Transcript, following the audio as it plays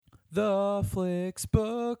The Flicks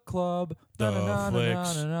Book Club. The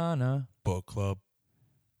Flicks Book Club.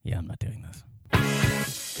 Yeah, I'm not doing this.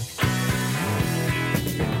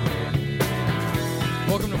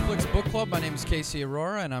 Welcome to Flicks Book Club. My name is Casey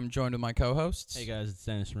Aurora, and I'm joined with my co-hosts. Hey guys, it's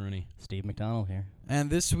Dennis Rooney. Steve McDonald here. And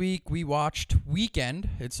this week we watched Weekend.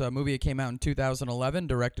 It's a movie that came out in 2011,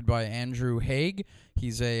 directed by Andrew Haig.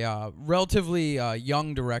 He's a relatively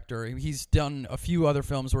young director. He's done a few other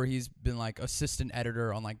films where he's been like assistant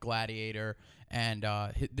editor on like Gladiator, and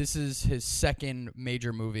this is his second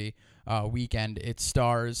major movie, Weekend. It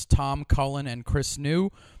stars Tom Cullen and Chris New.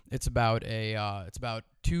 It's about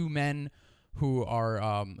two men who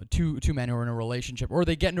are two men who are in a relationship, or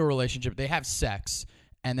they get into a relationship, they have sex,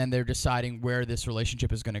 and then they're deciding where this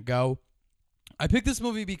relationship is going to go. I picked this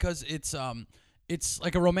movie because it's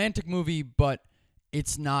like a romantic movie, but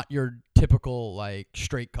it's not your typical like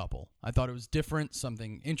straight couple. I thought it was different,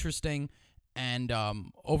 something interesting, and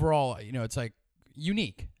overall, it's like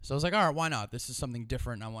unique. So I was like, all right, why not? This is something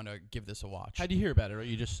different, and I want to give this a watch. How'd you hear about it? Or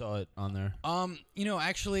you just saw it on there?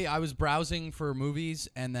 Actually, I was browsing for movies,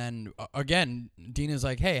 and then again, Dina's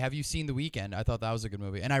like, "Hey, have you seen The Weekend?" I thought that was a good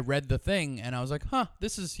movie, and I read the thing, and I was like, "Huh,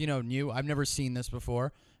 this is new. I've never seen this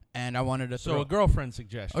before." And I wanted to So a girlfriend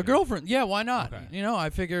suggestion. A girlfriend, yeah, why not? Okay. I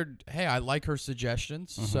figured, hey, I like her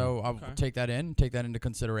suggestions, so I'll take that into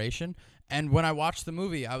consideration. And when I watched the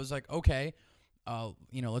movie, I was like, okay,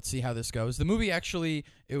 let's see how this goes. The movie actually,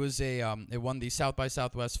 it won the South by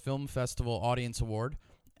Southwest Film Festival Audience Award,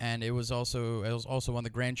 and it also won the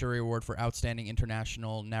Grand Jury Award for Outstanding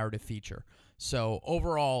International Narrative Feature. So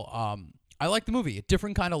overall, I like the movie. A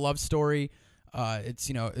different kind of love story. It's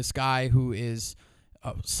this guy who is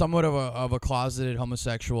somewhat of a closeted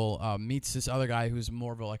homosexual meets this other guy who's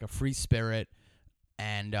more of a free spirit,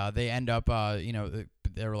 and they end up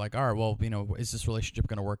they were like, all right, well, is this relationship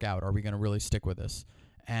going to work out? Are we going to really stick with this?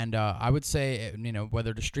 And I would say,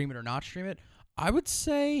 whether to stream it or not stream it, I would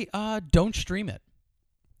say don't stream it.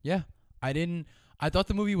 Yeah, I thought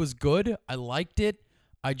the movie was good. I liked it.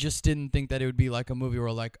 I just didn't think that it would be like a movie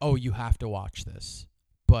where like, oh, you have to watch this.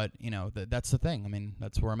 But, that's the thing. I mean,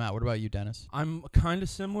 that's where I'm at. What about you, Dennis? I'm kind of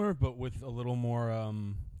similar, but with a little more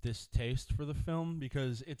distaste for the film,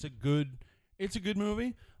 because it's a good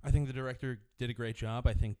movie. I think the director did a great job.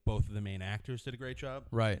 I think both of the main actors did a great job.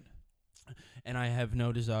 Right. And I have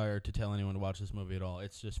no desire to tell anyone to watch this movie at all.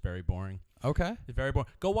 It's just very boring. Okay. It's very boring.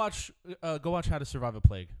 Go watch How to Survive a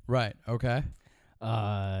Plague. Right. Okay.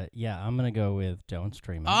 Yeah, I'm gonna go with don't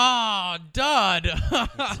stream it. Oh, dud. dud.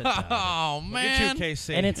 Oh, man. Look at you,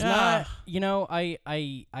 KC. And it's not,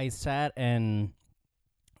 I sat and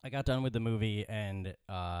I got done with the movie, and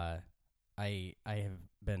I have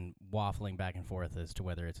been waffling back and forth as to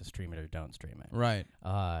whether it's a stream it or don't stream it. Right.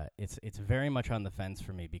 It's very much on the fence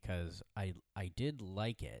for me because I did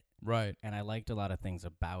like it. Right. And I liked a lot of things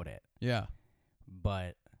about it. Yeah.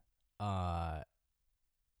 But I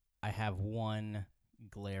have one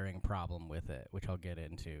glaring problem with it, which I'll get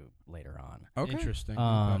into later on. Okay. Interesting.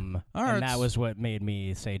 All right, and that was what made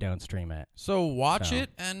me say don't stream it. So watch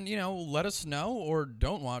it and, let us know, or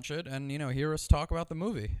don't watch it and, hear us talk about the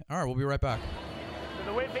movie. All right, we'll be right back.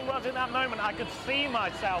 The weird thing was, in that moment, I could see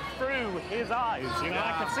myself through his eyes.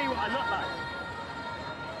 I could see what I looked like.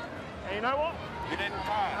 And you know what? You didn't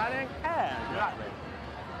care. I didn't care, exactly.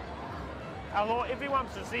 I thought, if he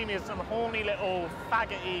wants to see me as some horny little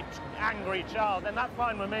faggoty, angry child, then that's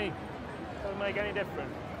fine with me. Doesn't make any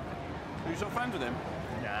difference. Who's your friend with him?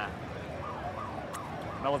 Nah.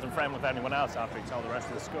 And I wasn't friends with anyone else after he told the rest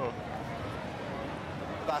of the school.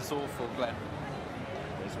 That's awful, Glenn.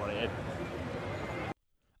 That's what it is.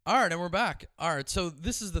 All right, and we're back. All right, so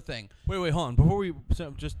this is the thing. Wait, hold on. Before we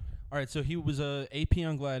all right, so he was a AP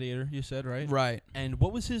on Gladiator, you said, right? Right. And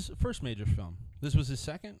what was his first major film? This was his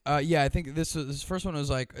second? Yeah, I think this first one was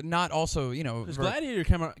like not also, Because Gladiator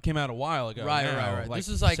came out a while ago. Right. Like this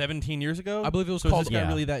is like 17 years ago. I believe it was so called. Is this guy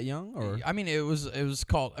really that young? Or I mean, it was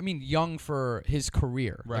called. I mean, young for his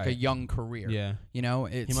career, like a Right. young career. Yeah. It's he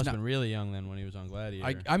must not, have been really young then when he was on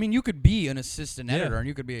Gladiator. I mean, you could be an assistant Yeah. editor and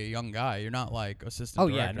you could be a young guy. You're not like assistant. Oh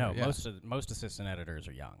director. yeah, no. Most assistant editors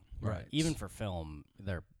are young. Right. Even for film,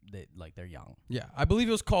 they're young. Yeah, I believe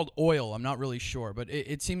it was called Oil. I'm not really sure, but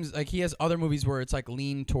it seems like he has other movies where it's like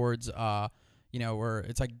lean towards, where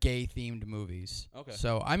it's like gay themed movies. Okay.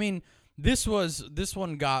 So I mean, this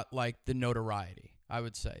one got like the notoriety. I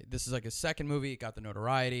would say this is like a second movie. It got the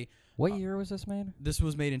notoriety. What year was this made? This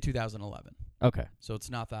was made in 2011, Okay. so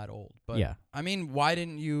it's not that old. But Yeah. I mean, why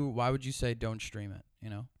would you say don't stream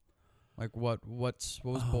it? Like what was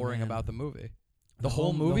boring man. about the movie? The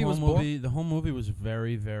whole movie was boring? The whole movie was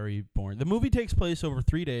very, very boring. The movie takes place over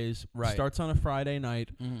 3 days. Right. Starts on a Friday night.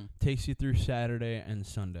 Mm-hmm. Takes you through Saturday and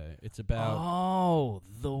Sunday. It's about... Oh,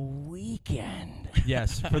 the weekend.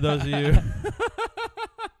 Yes, for those of you.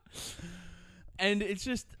 And it's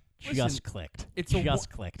just... Just clicked. It's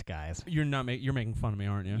just clicked, guys. You're not you're making fun of me,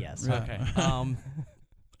 aren't you? Yes. Yeah. Okay.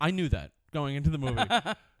 I knew that going into the movie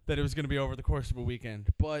that it was going to be over the course of a weekend,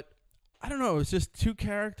 but I don't know. It's just 2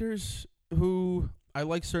 characters who I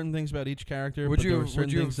like certain things about each character. Would but there you were certain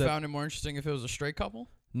would you have things that- found it more interesting if it was a straight couple?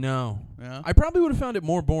 No. Yeah. I probably would have found it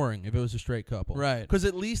more boring if it was a straight couple. Right. Because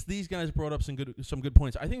at least these guys brought up some good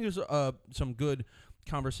points. I think there's some good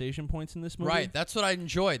conversation points in this movie. Right. That's what I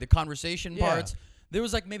enjoyed. The conversation Yeah. parts. There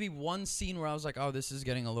was like maybe one scene where I was like, "Oh, this is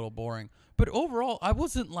getting a little boring." But overall, I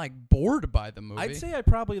wasn't like bored by the movie. I'd say I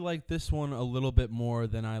probably like this one a little bit more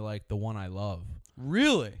than I like the one I love.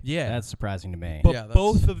 Really? Yeah. That's surprising to me. But Yeah, that's-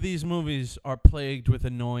 both of these movies are plagued with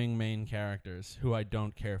annoying main characters who I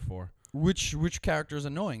don't care for. Which character is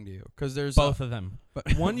annoying to you? Because there's Both of them.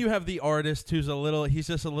 But One, you have the artist who's he's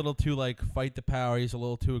just a little too like fight the power. He's a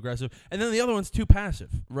little too aggressive, and then the other one's too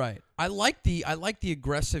passive. Right. I like the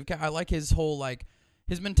aggressive. I like his whole like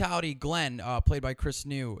his mentality. Glenn, played by Chris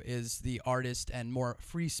New, is the artist and more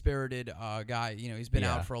free spirited guy. You know, he's been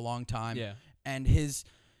out for a long time. Yeah. And his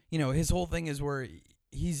whole thing is where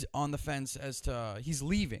he's on the fence as to he's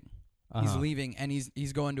leaving. He's Uh-huh. leaving, and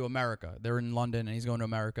he's going to America. They're in London, and he's going to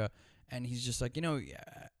America. And he's just like,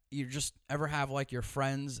 you just ever have like your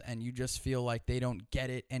friends, and you just feel like they don't get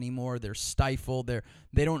it anymore. They're stifled.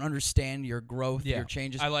 They don't understand your growth, your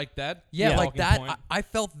changes. I like that. Yeah, like Talking that. point. I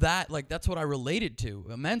felt that. Like that's what I related to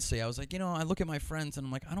immensely. I was like, I look at my friends, and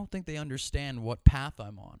I'm like, I don't think they understand what path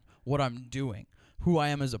I'm on, what I'm doing, who I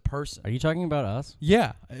am as a person. Are you talking about us?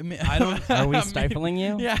 Yeah, I mean, I don't. Are we stifling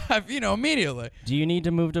you? Yeah, immediately. Do you need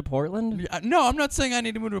to move to Portland? No, I'm not saying I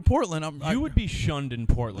need to move to Portland. You would be shunned in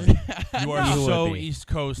Portland. You are You so would be. East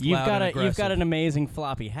Coast. You've loud got and you've got aggressive. an amazing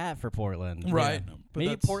floppy hat for Portland. right. Yeah. But Maybe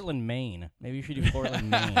that's- Portland, Maine. Maybe you should do Portland,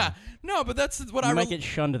 Maine. No, but that's what You I might rel- get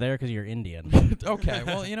shunned there because you're Indian. Okay,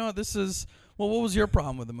 well, this is. Well, what was your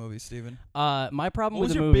problem with the movie, Steven? My problem What was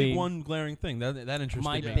with the your movie. big one glaring thing? That interested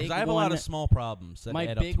My me big because I have a lot one- of small problems. That My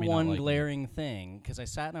add up big to me not one liking it. glaring thing, because I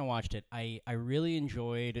sat and I watched it, I really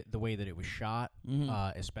enjoyed the way that it was shot.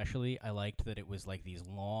 Especially, I liked that it was like these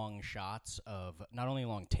long shots of not only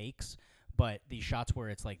long takes, but these shots where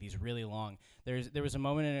it's like these really long. There was a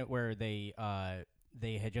moment in it where they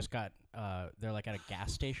had just got they're like at a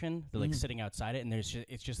gas station. They're like sitting outside it, and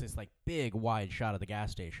it's just this like big wide shot of the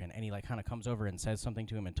gas station, and he like kind of comes over and says something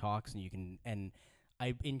to him and talks, and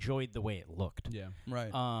I enjoyed the way it looked. Yeah.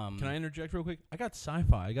 Right. Can I interject real quick? I got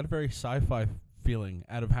sci-fi. I got a very sci-fi feeling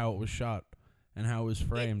out of how it was shot and how it was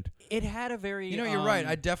framed. It had a very You're right.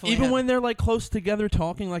 I definitely Even had- when they're like close together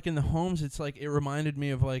talking, like in the homes, it's like it reminded me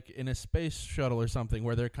of like in a space shuttle or something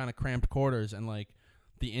where they're kind of cramped quarters and like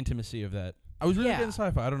the intimacy of that. I was really Yeah. getting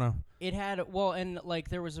sci-fi. I don't know. It had and like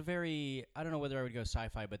there was a very I don't know whether I would go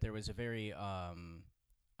sci-fi, but there was a very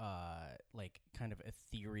like kind of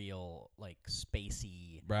ethereal, like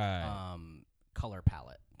spacey Right. color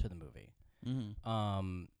palette to the movie.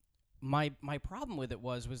 Mhm. My problem with it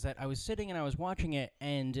was that I was sitting and I was watching it,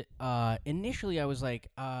 and initially I was like,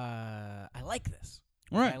 I like this.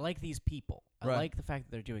 Right. I like these people. I Right. like the fact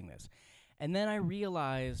that they're doing this. And then I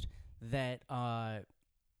realized that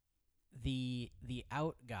the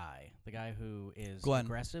out guy, the guy who is Glenn.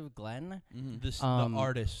 aggressive, Glenn. The Um,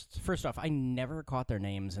 artist. First off, I never caught their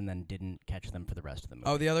names and then didn't catch them for the rest of the movie.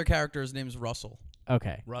 Oh, the other character's name's Russell.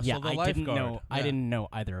 Okay. Russell yeah, the I didn't lifeguard. know. I Yeah. didn't know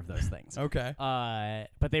either of those things. Okay.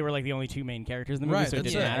 But they were like the only two main characters in the movie, Right. so it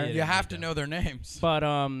That's didn't it. matter. Yeah, You have to know their names. But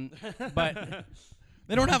but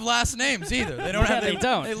They don't have last names either. They don't Yeah, have. they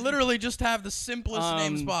don't. They literally just have the simplest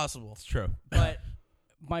names Um, possible. It's true. but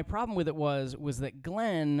my problem with it was that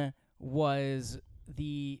Glenn was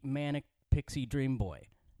the manic pixie dream boy.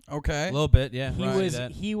 Okay. A little bit, yeah. He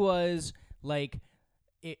right. he was like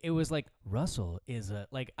it was like Russell is a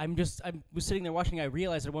like I was sitting there watching. I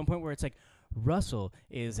realized at one point where it's like Russell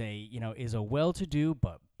is a well-to-do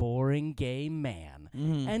but boring gay man,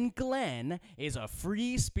 and Glenn is a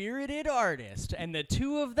free-spirited artist, and the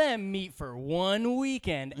two of them meet for one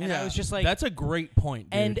weekend. And I Yeah. was just like, That's a great point,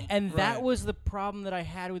 dude. and that Right. was the problem that I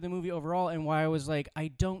had with the movie overall, and why I was like, I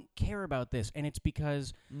don't care about this, and it's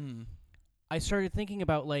because I started thinking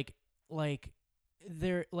about like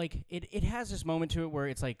there like it has this moment to it where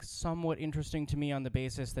it's like somewhat interesting to me on the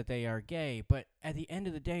basis that they are gay, but at the end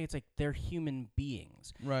of the day it's like they're human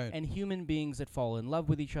beings. Right. And human beings that fall in love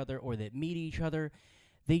with each other or that meet each other,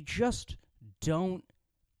 they just don't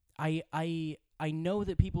I I know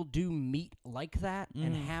that people do meet like that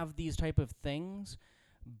and have these type of things,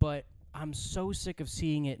 but I'm so sick of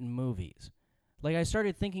seeing it in movies. Like, I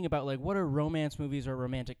started thinking about, like, what are romance movies or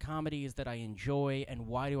romantic comedies that I enjoy, and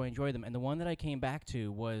why do I enjoy them? And the one that I came back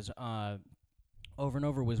to was, over and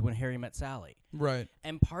over, was When Harry Met Sally. Right.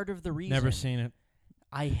 And part of the reason... Never seen it.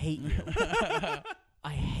 I hate you.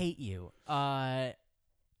 I hate you.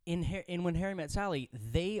 In When Harry Met Sally,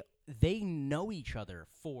 they know each other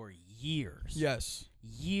for years. Yes.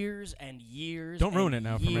 Years and years. Don't ruin it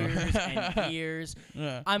now for me. Years and years.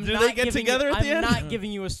 Yeah. Do they get together at the end? I'm not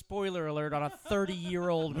giving you a spoiler alert on a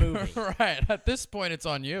 30-year-old movie. Right. At this point, it's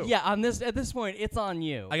on you. Yeah, at this point, it's on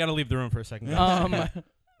you. I got to leave the room for a second.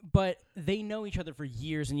 But they know each other for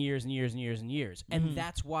years and years and years and years and years. And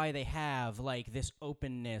that's why they have, like, this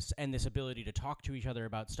openness and this ability to talk to each other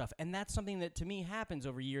about stuff. And that's something that, to me, happens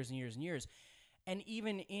over years and years and years. And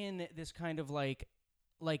even in this kind of, like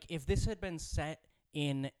if this had been set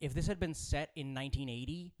in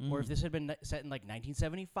 1980, or if this had been set in, like,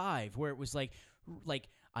 1975, where it was, like,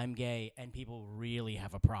 I'm gay and people really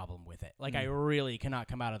have a problem with it. Like, I really cannot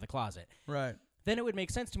come out of the closet. Right. Then it would make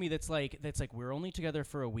sense to me that's like we're only together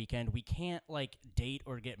for a weekend. We can't, like, date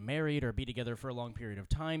or get married or be together for a long period of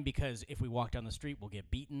time, because if we walk down the street, we'll get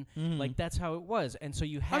beaten. Like, that's how it was. And so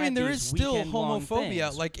you had there these is still weekend-long homophobia.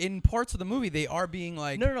 things. Like, in parts of the movie, they are being,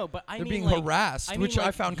 like... No, but I they're mean, being like, harassed, which I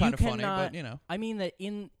found kind of funny, but, you know. I mean that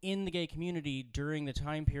in the gay community during the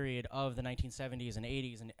time period of the 1970s and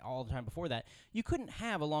 80s and all the time before that, you couldn't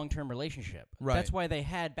have a long-term relationship. Right. That's why they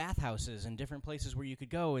had bathhouses and different places where you could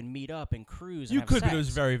go and meet up and cruise and You have could, sex. but it was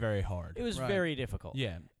very, very hard. It was Right. very difficult.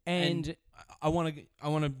 Yeah. And I want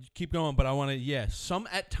to keep going, but I want to, some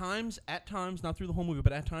at times, not through the whole movie,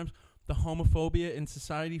 but at times, the homophobia in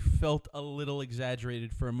society felt a little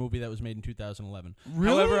exaggerated for a movie that was made in 2011.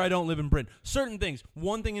 Really? However, I don't live in Britain. Certain things,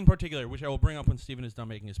 one thing in particular, which I will bring up when Steven is done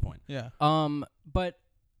making his point. Yeah. But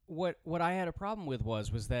what I had a problem with was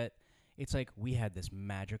that it's like we had this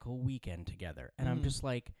magical weekend together, and I'm just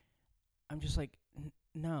like,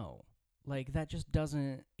 no. Like, that just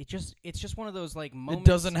doesn't. It's just one of those, like, moments.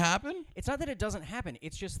 It doesn't happen? It's not that it doesn't happen.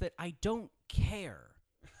 It's just that I don't care.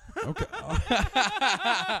 Okay.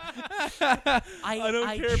 I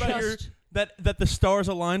don't care about that the stars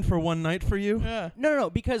aligned for one night for you. Yeah.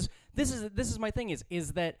 No, because this is my thing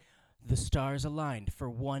is that the stars aligned for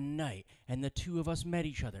one night, and the two of us met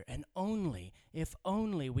each other, and if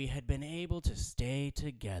only we had been able to stay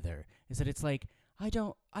together. Is that it's like I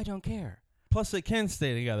don't care. Plus, they can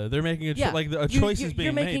stay together. They're making a Yeah. choice is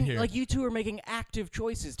being made here. Like, you two are making active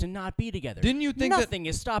choices to not be together. Didn't you think nothing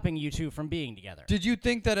is stopping you two from being together? Did you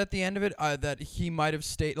think that at the end of it, that he might have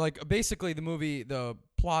stayed? Like, basically, the movie, the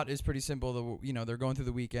plot is pretty simple. They're going through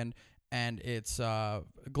the weekend, and it's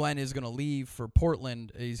Glenn is going to leave for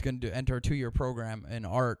Portland. He's going to enter a 2-year program in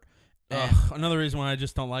art. Another reason why I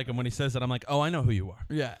just don't like him when he says that, I'm like, oh, I know who you are.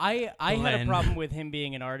 Yeah. I had a Glenn. problem with him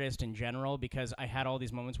being an artist in general, because I had all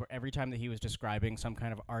these moments where every time that he was describing some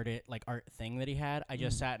kind of art thing that he had, I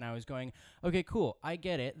just sat and I was going, okay, cool. I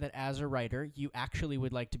get it that as a writer, you actually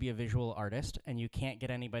would like to be a visual artist, and you can't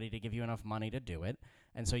get anybody to give you enough money to do it.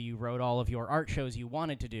 And so you wrote all of your art shows you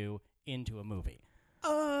wanted to do into a movie.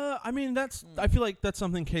 I mean, I feel like that's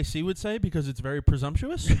something KC would say, because it's very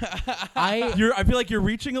presumptuous. I feel like you're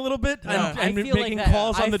reaching a little bit and I feel making like that.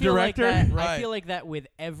 calls on I the feel like director. that- Right. I feel like that with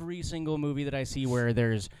every single movie that I see where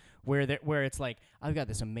it's like, I've got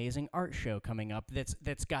this amazing art show coming up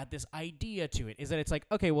that's got this idea to it. Is that it's like,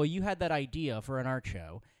 okay, well, you had that idea for an art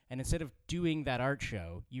show, and instead of doing that art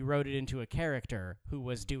show, you wrote it into a character who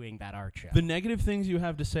was doing that art show. The negative things you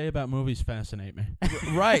have to say about movies fascinate me.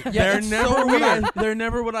 Right. Yeah. they're it's never so weird. they're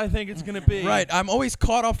never what I think it's gonna be. Right. I'm always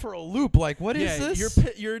caught off for a loop. Like, what is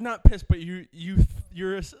this? You're not pissed, but you're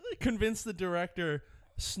convinced the director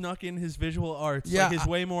snuck in his visual arts, Yeah, like his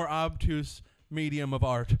way more obtuse medium of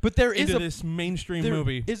art, But there is into a this mainstream there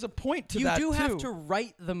movie. is a point to you that do have too. to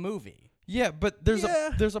write the movie. Yeah, but there's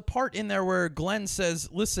Yeah. there's a part in there where Glenn says,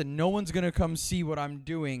 "Listen, no one's gonna come see what I'm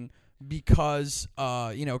doing because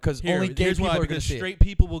because only gay here's people why, are gonna because see straight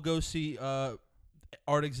people will go see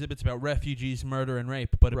art exhibits about refugees, murder, and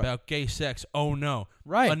rape, but Right. about gay sex, oh no.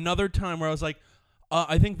 Right. Another time where I was like,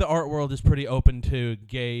 I think the art world is pretty open to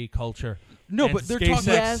gay culture. No, and but they're gay talking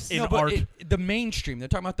sex about in no, but art. the mainstream. They're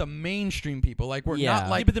talking about the mainstream people. Like we're Yeah. not Yeah,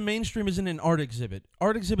 like but the mainstream isn't an art exhibit.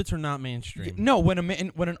 Art exhibits are not mainstream. no. When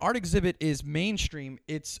an art exhibit is mainstream,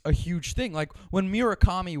 it's a huge thing. Like when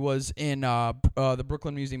Murakami was in the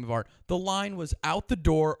Brooklyn Museum of Art, the line was out the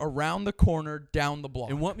door, around the corner, down the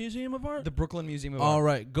block. In what museum of art? The Brooklyn Museum of All Art.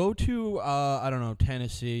 right, go to I don't know,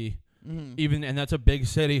 Tennessee. Mhm. Even, and that's a big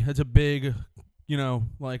city. That's a big,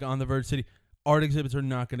 like on the verge city. art exhibits are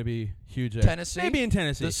not going to be huge there. Tennessee? Maybe in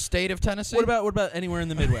Tennessee. The state of Tennessee? What about anywhere in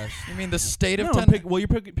the Midwest? You mean the state of No, Tennessee? you're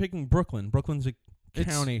picking Brooklyn. Brooklyn's a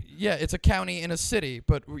county. Yeah, it's a county in a city,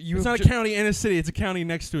 but you. It's not a county in a city. It's a county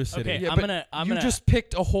next to a city. Okay, Yeah, I'm but gonna. you just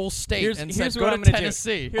picked a whole state and said, here's go what to I'm gonna do.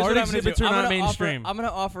 Tennessee. Here's Art what I'm gonna exhibits do. are I'm not gonna mainstream. I'm gonna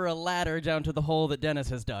offer a ladder down to the hole that Dennis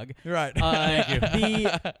has dug. Right.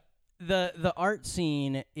 The art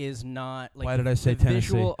scene is not like Why did I say the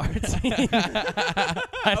Tennessee? visual art scene.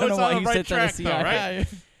 I don't know why you said Tennessee. right?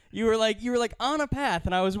 You were like on a path,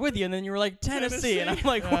 and I was with you, and then you were like Tennessee, and I'm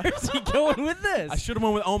like, where's he going with this? I should have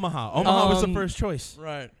went with Omaha. Omaha was the first choice.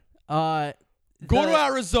 Right. The- Go to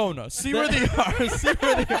Arizona. See where they are. See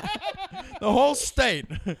where they are. The whole state.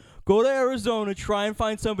 Go to Arizona, try and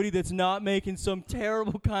find somebody that's not making some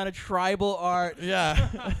terrible kind of tribal art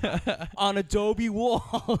Yeah. on adobe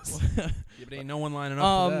walls. Yeah, but ain't no one lining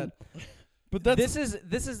up for that. But that's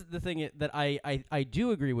this is the thing that I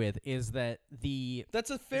do agree with is that that's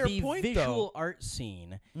a fair the point, visual art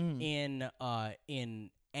scene in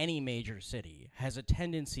any major city has a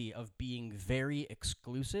tendency of being very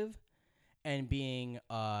exclusive and being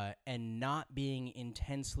and not being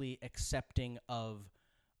intensely accepting of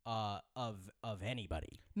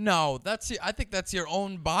anybody. No, I think that's your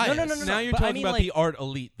own bias. No. Now you're But I talking mean, about like- the art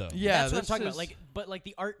elite, though. Yeah, That's what I'm this talking is- about. But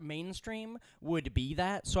the art mainstream would be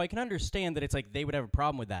that, so I can understand that it's like they would have a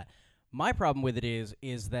problem with that. My problem with it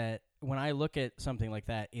is that when I look at something like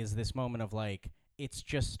that, is this moment of like it's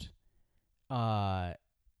just, I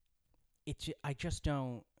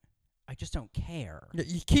just don't care. Yeah,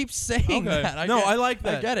 you keep saying that. I like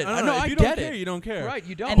that. I get it. I don't know. know. I If you get don't it. care, you don't care. Right,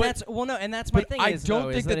 you don't. And that's my But thing. I is, don't though,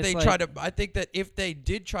 think is that they it's try like- to. I think that if they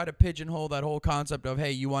did try to pigeonhole that whole concept of,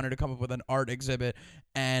 hey, you wanted to come up with an art exhibit,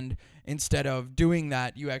 and instead of doing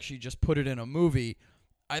that, you actually just put it in a movie.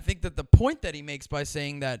 I think that the point that he makes by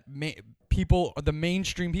saying that people, the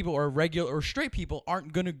mainstream people, or regular or straight people,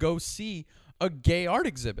 aren't going to go see a gay art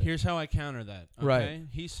exhibit. Here's how I counter that. Okay? Right.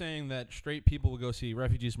 He's saying that straight people will go see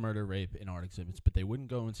refugees, murder, rape in art exhibits, but they wouldn't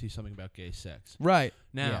go and see something about gay sex. Right.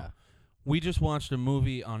 Now, Yeah. we just watched a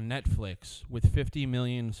movie on Netflix with 50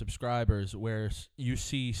 million subscribers where you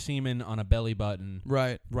see semen on a belly button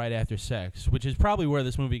Right. right after sex, which is probably where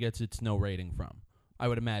this movie gets its no rating from, I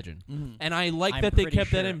would imagine. Mm-hmm. And I like I'm that they pretty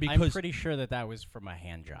kept that sure- in because I'm pretty sure that was from a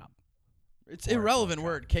hand job. It's irrelevant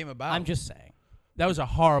where it came about. I'm just saying. that was a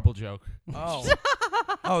horrible joke. Oh.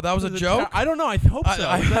 Oh, that was a joke? I don't know. I hope so.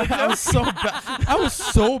 I was so bad. I was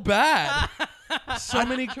so bad. So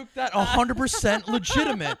many took that 100%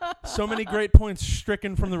 legitimate. So many great points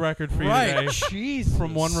stricken from the record for you Right. today. Jeez.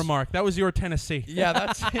 From one remark. That was your Tennessee. Yeah,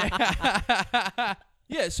 that's.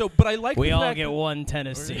 Yeah, so, but I like We the all fact get one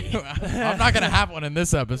Tennessee. I'm not gonna have one in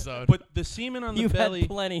this episode. But the semen on the You've belly, had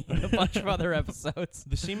plenty in a bunch of other episodes.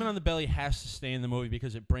 the semen on the belly has to stay in the movie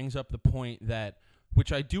because it brings up the point that,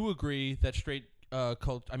 which I do agree that straight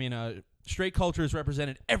culture is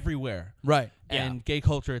represented everywhere, right. and gay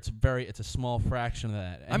culture it's a small fraction of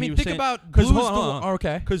that. And I he mean, was think saying- about 'cause Blues. hold on.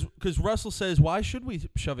 Okay. Because Russell says, why should we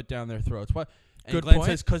shove it down their throats? Why? And Good Glenn point.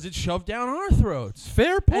 says, because it's shoved down our throats.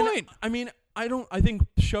 Fair And, point. I mean, I think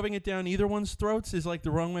shoving it down either one's throats is like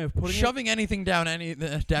the wrong way of putting it. Shoving anything down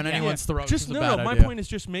anyone's throat Just is a no, bad no. My idea. point is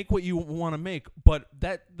just make what you want to make, but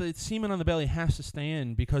that the semen on the belly has to stay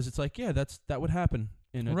in because it's like, yeah, that would happen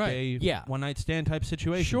in a Right. gay one night stand type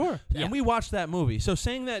situation. Sure. Yeah. And we watched that movie, so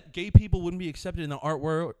saying that gay people wouldn't be accepted in the art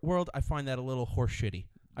world, I find that a little horseshitty.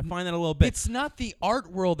 I find that a little bit. It's not the art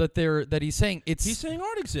world that he's saying. It's He's saying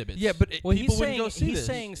art exhibits. yeah, but Well, people he's wouldn't saying go see he's this.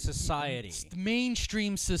 saying society.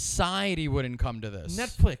 mainstream society wouldn't come to this.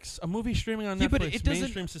 Netflix, a movie streaming on Yeah, but Netflix, it doesn't-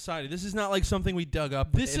 mainstream society. This is not like something we dug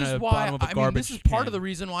up. This in is a why bottom of a I mean garbage this is part of can. the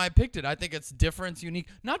reason why I picked it. I think it's different, it's unique.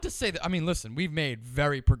 Not to say that I mean, listen, we've made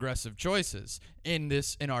very progressive choices in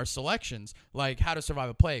our selections, like How to Survive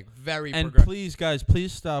a Plague. Very And progressive. please, guys,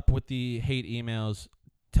 please stop with the hate emails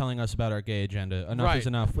telling us about our gay agenda. Enough Right. is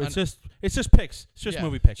enough. It's And- just picks. It's just Yeah,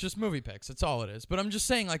 movie picks. It's just movie picks. That's all it is. But I'm just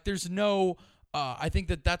saying, like, there's no. I think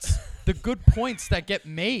that's the good points that get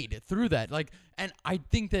made through that. Like, and I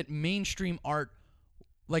think that mainstream art,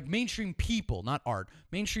 like mainstream people, not art,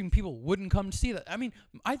 mainstream people wouldn't come to see that. I mean,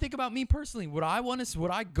 I think about me personally. Would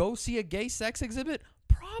I go see a gay sex exhibit?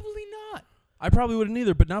 Probably not. I probably wouldn't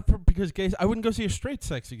either, but not because gays. I wouldn't go see a straight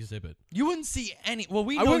sex exhibit. You wouldn't see any. Well,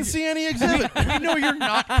 we I know wouldn't you- see any exhibit. we know you're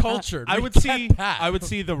not cultured. I We would get see. that. I would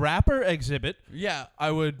see the rapper exhibit. Yeah.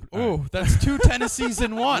 I would. Ooh, that's 2 Tennessees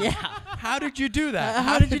in one. Yeah. How did you do that?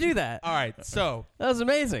 How did you do that? All right. So That was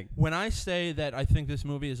amazing. when I say that I think this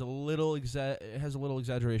movie is a little has a little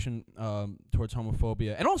exaggeration towards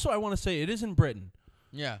homophobia, and also I want to say it is in Britain.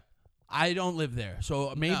 Yeah. I don't live there,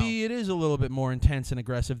 so maybe it is a little bit more intense and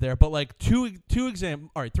aggressive there. But like three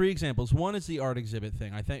examples. One is the art exhibit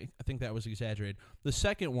thing. I think that was exaggerated. The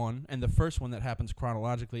second one, and the first one that happens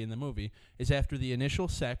chronologically in the movie, is after the initial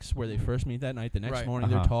sex where they first meet that night. The next morning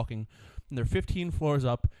they're talking, and they're 15 floors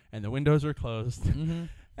up, and the windows are closed. Mm-hmm.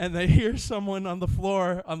 And they hear someone on the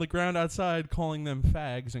floor, on the ground outside, calling them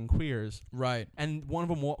fags and queers. Right. And one of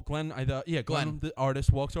them, Glenn, the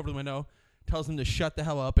artist, walks over the window, tells them to shut the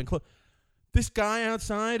hell up and close. This guy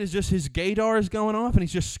outside is just his gaydar is going off, and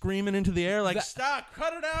he's just screaming into the air like, "Stop!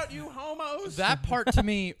 Cut it out, you homos!" That part to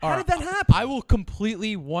me, how did that happen? I will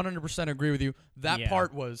completely 100% agree with you. That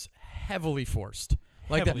part was heavily forced.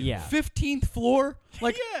 Like that 15th floor,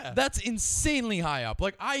 like that's insanely high up.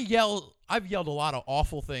 Like I've yelled a lot of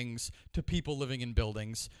awful things to people living in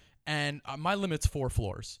buildings, and my limit's 4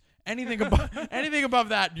 floors. Anything above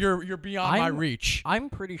that, you're beyond my reach. I'm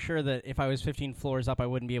pretty sure that if I was 15 floors up, I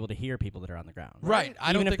wouldn't be able to hear people that are on the ground. Right.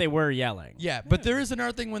 Even if they were yelling. Yeah, but there is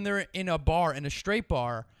another thing when they're in a bar, in a straight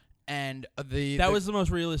bar, and that was the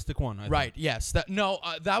most realistic one. I right. think. Yes.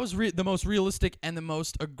 That was the most realistic and the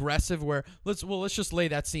most aggressive. Where let's just lay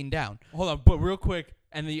that scene down. Hold on, but real quick.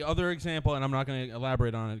 And the other example, and I'm not going to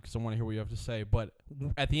elaborate on it because I want to hear what you have to say, but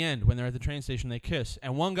at the end, when they're at the train station, they kiss,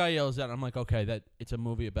 and one guy yells out, and I'm like, okay, that it's a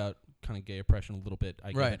movie about kind of gay oppression a little bit.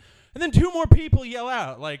 I get it. And then 2 more people yell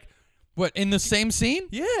out, like... What, in the same scene?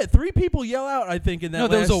 Yeah, 3 people yell out, I think, in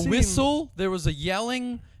that there was a scene. whistle, there was a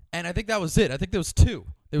yelling, and I think that was it. I think there was 2.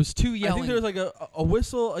 There was 2 yelling. I think there was like a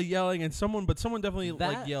whistle, a yelling, and someone definitely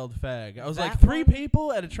like yelled fag. I was like, 3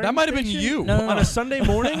 people at a train station? That might have been you. On a Sunday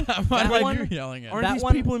morning? Might have been you yelling at. Aren't these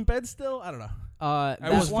people in bed still? I don't know.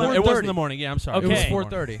 It was in the morning. Yeah, I'm sorry. Okay. It was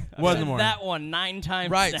 4:30. It was in the morning. That one 9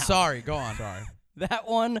 times Right, now. sorry. Go on. Sorry. That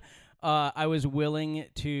one I was willing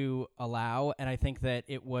to allow, and I think that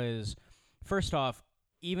it was, first off,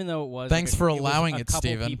 even though it was... Thanks for allowing it,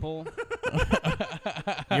 Steven. Steven.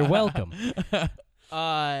 You're welcome.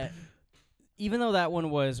 Even though that one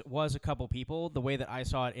was a couple people, the way that I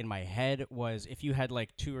saw it in my head was if you had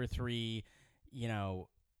like 2 or 3,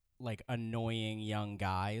 like annoying young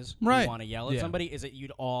guys who want to yell at somebody, is that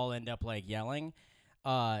you'd all end up like yelling.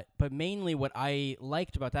 But mainly what I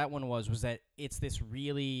liked about that one was that it's this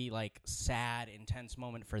really like sad, intense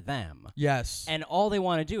moment for them. Yes. And all they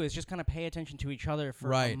want to do is just kind of pay attention to each other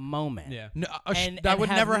for a moment. Yeah. No, that would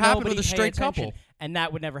never happen with a straight couple. And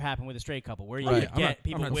that would never happen with a straight couple, where you Right. would get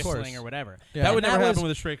people whistling or whatever. Yeah. That would never happen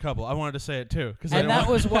with a straight couple. I wanted to say it too, and that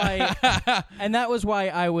was why. And that was why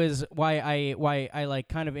I like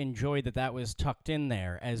kind of enjoyed that was tucked in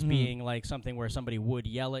there as being like something where somebody would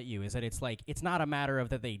yell at you. Is that it's like it's not a matter of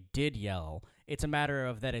that they did yell. It's a matter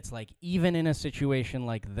of that it's like even in a situation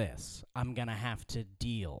like this, I'm gonna have to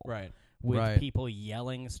deal with people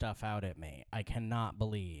yelling stuff out at me. I cannot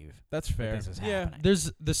believe that's fair. This is happening. There's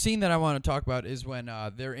the scene that I want to talk about is when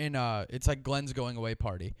they're in it's like Glenn's going away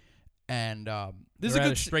party, and this is a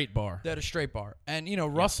good straight bar. They're at a straight bar, and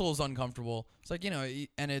Russell's uncomfortable. It's like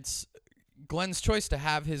and it's Glenn's choice to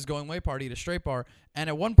have his going away party at a straight bar, and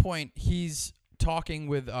at one point he's talking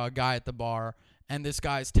with a guy at the bar. And this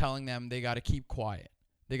guy's telling them they got to keep quiet.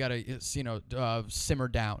 They got to, simmer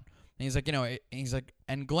down. And he's like,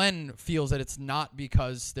 and Glenn feels that it's not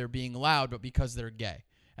because they're being loud, but because they're gay.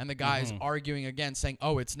 And the guy's arguing again, saying,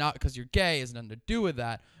 "Oh, it's not because you're gay. It has nothing to do with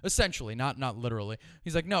that." Essentially, not literally.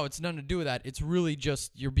 He's like, "No, it's nothing to do with that. It's really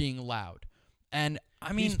just you're being loud." And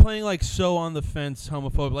I mean, he's playing like so on the fence,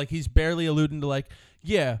 homophobic. Like he's barely alluding to like,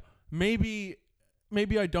 yeah, maybe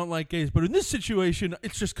I don't like gays, but in this situation,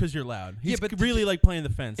 it's just because you're loud. He's really like playing the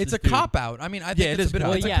fence. It's a cop-out. I mean, I think it's a bit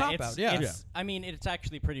of a cop-out. I mean, it's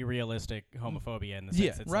actually pretty realistic homophobia in the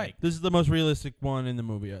sense it's right. Like this is the most realistic one in the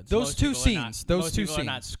movie. Those 2 scenes. Most people are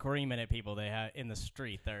not screaming at people they have in the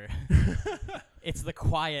street. They're it's the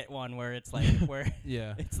quiet one where it's like where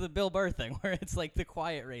it's the Bill Burr thing where it's like the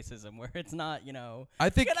quiet racism where it's not I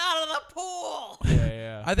think get out of the pool.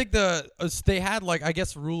 Yeah. I think they had like I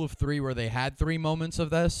guess rule of 3 where they had 3 moments of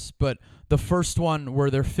this, but the first one where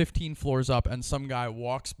they're 15 floors up and some guy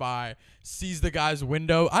walks by, sees the guy's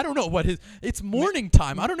window. I don't know what it's morning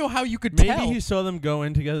time. I don't know how you could tell. Maybe he saw them go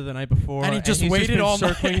in together the night before, and he just waited all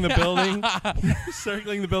circling the building,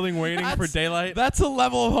 circling the building, waiting for daylight. That's a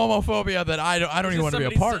level of homophobia that I don't even want to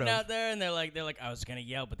be a part of. Out there and they're like, I was gonna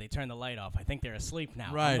yell, but they turned the light off. I think they're asleep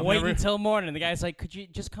now. Right. I'm waiting until morning. And the guy's like, could you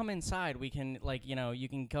just come inside? We can you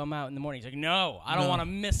can come out in the morning. He's like, no, I don't want to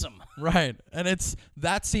miss him. Right. And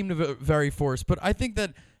that seemed very forced, but I think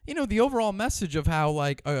that the overall message of how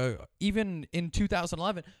like even in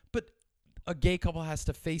 2011, but a gay couple has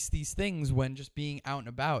to face these things when just being out and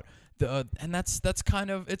about. And that's kind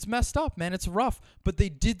of, it's messed up, man. It's rough. But they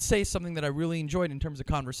did say something that I really enjoyed in terms of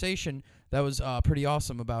conversation that was pretty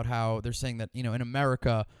awesome about how they're saying that, in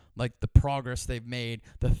America, like the progress they've made,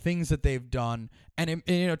 the things that they've done. And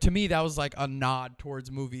to me, that was like a nod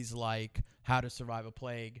towards movies like How to Survive a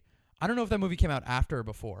Plague. I don't know if that movie came out after or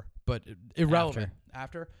before, but irrelevant.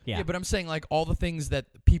 After? Yeah. But I'm saying like all the things that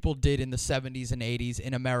people did in the 70s and 80s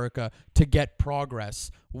in America to get progress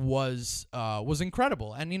was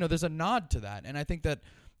incredible. And, there's a nod to that. And I think that,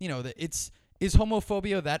 is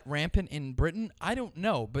homophobia that rampant in Britain? I don't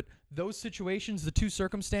know. But those situations, the two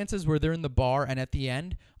circumstances where they're in the bar and at the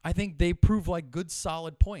end, I think they prove like good,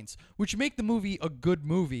 solid points, which make the movie a good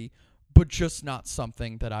movie, but just not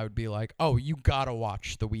something that I would be like, oh, you gotta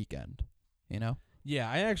watch The Weekend,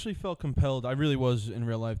 Yeah, I actually felt compelled. I really was in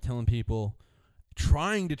real life telling people,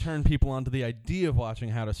 trying to turn people onto the idea of watching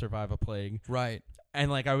How to Survive a Plague. Right.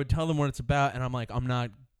 And like I would tell them what it's about, and I'm like, I'm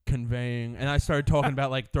not conveying. And I started talking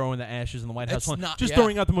about like throwing the ashes in the White House.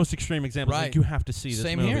 Throwing out the most extreme examples. Right. Like, you have to see this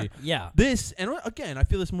Same movie. here. Yeah. This, and again, I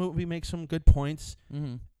feel this movie makes some good points.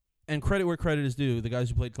 Mm-hmm. And credit where credit is due. The guys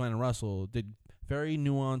who played Glenn and Russell did very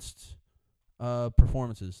nuanced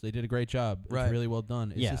performances. They did a great job. It was really well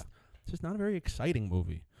done. It's just not a very exciting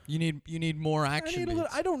movie. You need more action.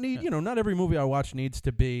 I don't need, not every movie I watch needs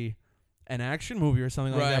to be an action movie or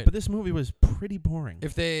something like Right. that. But this movie was pretty boring.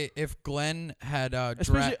 If Glenn had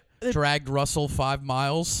Especially- dragged Russell 5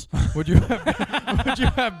 miles, would you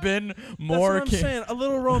have been more? That's what I'm saying. A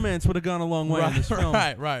little romance would have gone a long way in this film.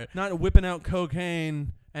 Right. Not whipping out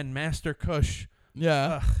cocaine and Master Kush.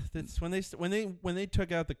 Yeah. That's when they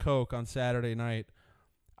took out the coke on Saturday night.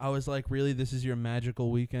 I was like, really, this is your magical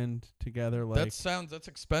weekend together? Like, that's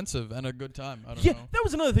expensive and a good time. I don't yeah, know. that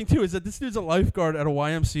was another thing too. Is that this dude's a lifeguard at a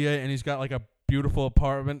YMCA and he's got like a beautiful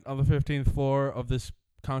apartment on the 15th floor of this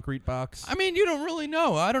concrete box. I mean, you don't really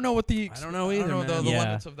know. I don't know what the I don't know either, the man.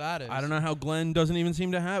 limits of that is. I don't know how Glenn doesn't even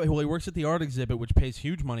seem to have it. Well, he works at the art exhibit, which pays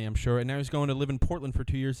huge money, I'm sure, and now he's going to live in Portland for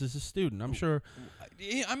 2 years as a student. I'm sure.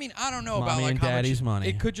 I mean, I don't know Mommy about like and how daddy's much money.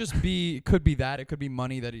 It could just be. It could be that. It could be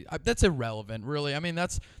money that he. That's irrelevant, really. I mean,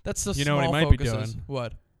 that's the You small know what he might be focuses. doing?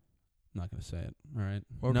 What? I'm not going to say it. All right.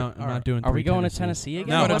 Okay. No, All I'm right. not doing. Are we three going to Tennessee. Tennessee again?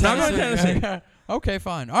 No, Going I'm to not going to Tennessee. Okay,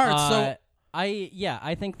 fine. All right. So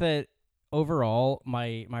I think that overall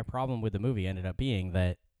my problem with the movie ended up being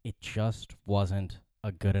that it just wasn't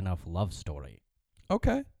a good enough love story.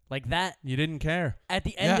 okay. Like that You didn't care. at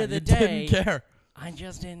the end of the you day, didn't care. I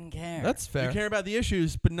just didn't care. That's fair. You care about the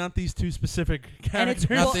issues, but not these two specific and it's characters.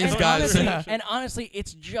 Not these and guys. honestly,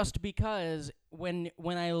 it's just because when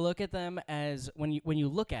I look at them as when you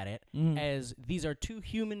look at it as these are two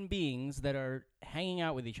human beings that are hanging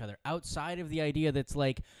out with each other outside of the idea that's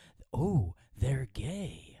like, oh, they're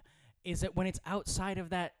gay. Is that when it's outside of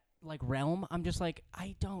that like realm, I'm just like,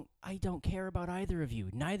 I don't care about either of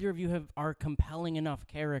you. Neither of you are compelling enough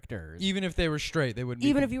characters. Even if they were straight, they wouldn't.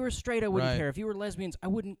 Even if you were straight, I wouldn't Right. care. If you were lesbians, I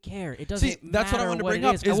wouldn't care. It doesn't See, that's what I matter wanted to what bring it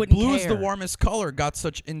up. is. I Is wouldn't Blue is the care. Warmest Color got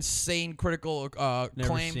such insane critical Never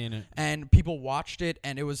claim, seen it. and people watched it,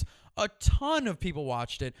 and it was a ton of people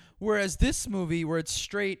watched it. Whereas this movie, where it's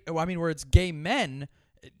where it's gay men,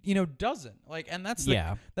 doesn't like, and that's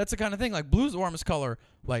the kind of thing. Like Blue's the Warmest Color,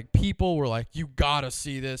 like people were like, you gotta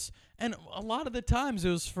see this, and a lot of the times it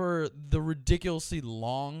was for the ridiculously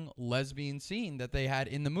long lesbian scene that they had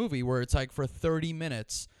in the movie, where it's like for 30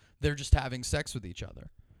 minutes they're just having sex with each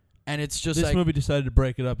other. And it's just This like movie decided to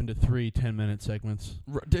break it up into 3 10-minute segments.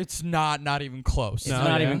 it's not even close. It's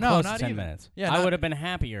not even close not to 10 even. minutes. Yeah, I not- would have been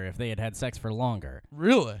happier if they had sex for longer.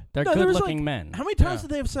 Really? They're No, there was, good-looking like, men. How many times Yeah. did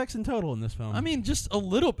they have sex in total in this film? I mean, just a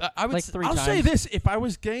little. I would. Like s- 3 I'll times. say this: if I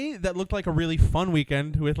was gay, that looked like a really fun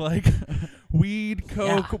weekend with like weed,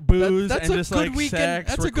 coke, Yeah. booze, that's and a just good like weekend. sex.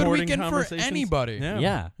 That's a good recording weekend for conversations. anybody.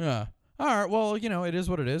 Yeah. Yeah. All right. Well, it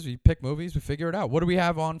is what it is. We pick movies. We figure it out. What do we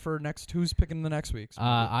have on for next? Who's picking the next week's? movie?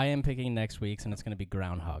 I am picking next week's, and it's going to be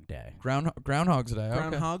Groundhog Day. Groundhog's Day. Okay.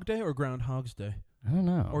 Groundhog Day or Groundhog's Day I don't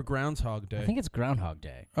know. or Groundhog Day. I think it's Groundhog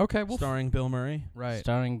Day, Okay. Well, starring Bill Murray. right.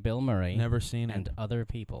 starring Bill Murray Never seen it. and other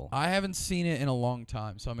people. I haven't seen it in a long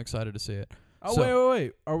time, so I'm excited to see it. Oh So-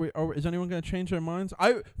 wait! Are we? Is anyone going to change their minds?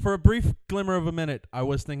 For a brief glimmer of a minute, I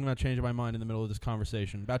was thinking about changing my mind in the middle of this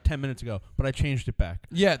conversation about 10 minutes ago, but I changed it back.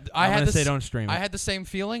 Yeah, I I'm had gonna this. say don't stream it. I had the same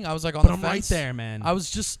feeling. I was like on but the I'm right fence. there, man. I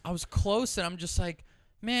was close, and I'm just like,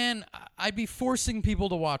 man, I'd be forcing people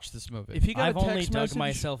to watch this movie. if he got I've a text only dug message,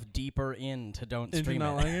 myself deeper into Don't did you Stream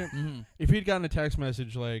not It. like it? Mhm. If he'd gotten a text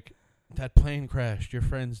message like, that plane crashed. Your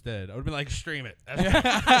friend's dead. I would have been like, stream it.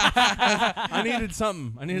 I needed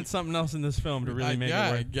something. I needed something else in this film to really make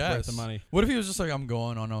it worth the money. What if he was just like, I'm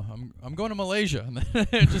going to Malaysia, and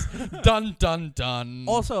then just dun dun dun.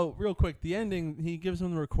 Also, real quick, the ending. He gives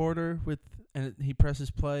him the recorder and he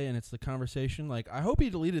presses play, and it's the conversation. Like, I hope he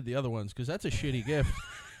deleted the other ones because that's a shitty gift.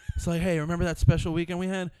 It's like, hey, remember that special weekend we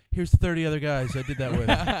had? Here's 30 other guys I did that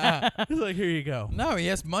with. He's like, here you go. No, he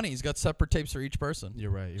has money. He's got separate tapes for each person.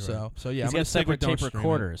 You're right. So yeah, he's got separate tape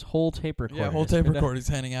recorders, whole tape recorders. Yeah, whole tape recorders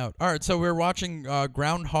handing out. All right, so we're watching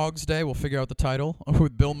Groundhog's Day. We'll figure out the title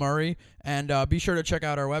with Bill Murray. And be sure to check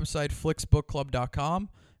out our website, flicksbookclub.com.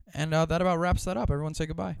 And that about wraps that up. Everyone say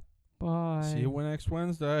goodbye. Bye. See you next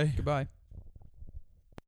Wednesday. Goodbye.